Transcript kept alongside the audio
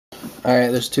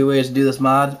Alright, there's two ways to do this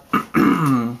mod.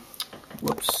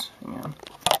 Whoops, hang on.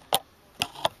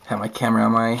 Have my camera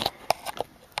on my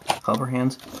helper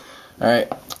hands.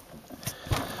 Alright.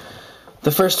 The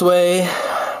first way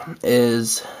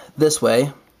is this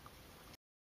way.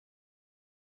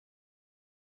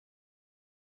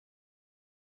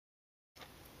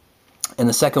 And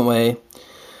the second way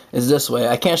is this way.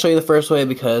 I can't show you the first way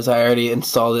because I already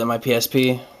installed it in my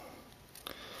PSP.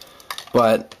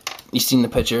 But you've seen the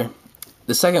picture.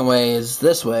 The second way is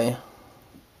this way.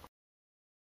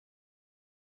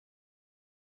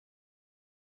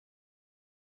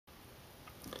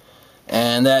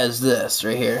 And that is this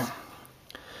right here.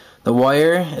 The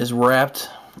wire is wrapped.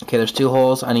 Okay, there's two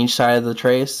holes on each side of the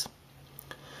trace.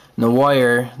 And the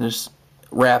wire just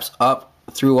wraps up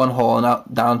through one hole and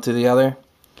out down to the other.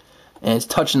 And it's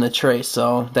touching the trace,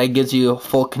 so that gives you a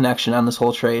full connection on this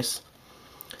whole trace.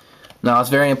 Now it's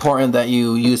very important that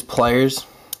you use pliers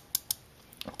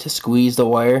to squeeze the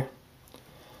wire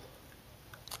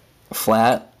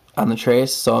flat on the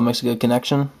trace so it makes a good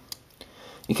connection.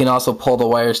 You can also pull the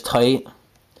wires tight,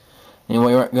 and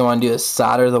what you want to do is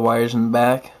solder the wires in the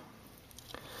back.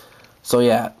 So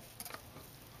yeah,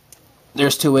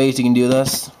 there's two ways you can do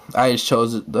this. I just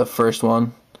chose the first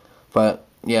one, but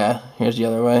yeah, here's the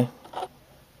other way.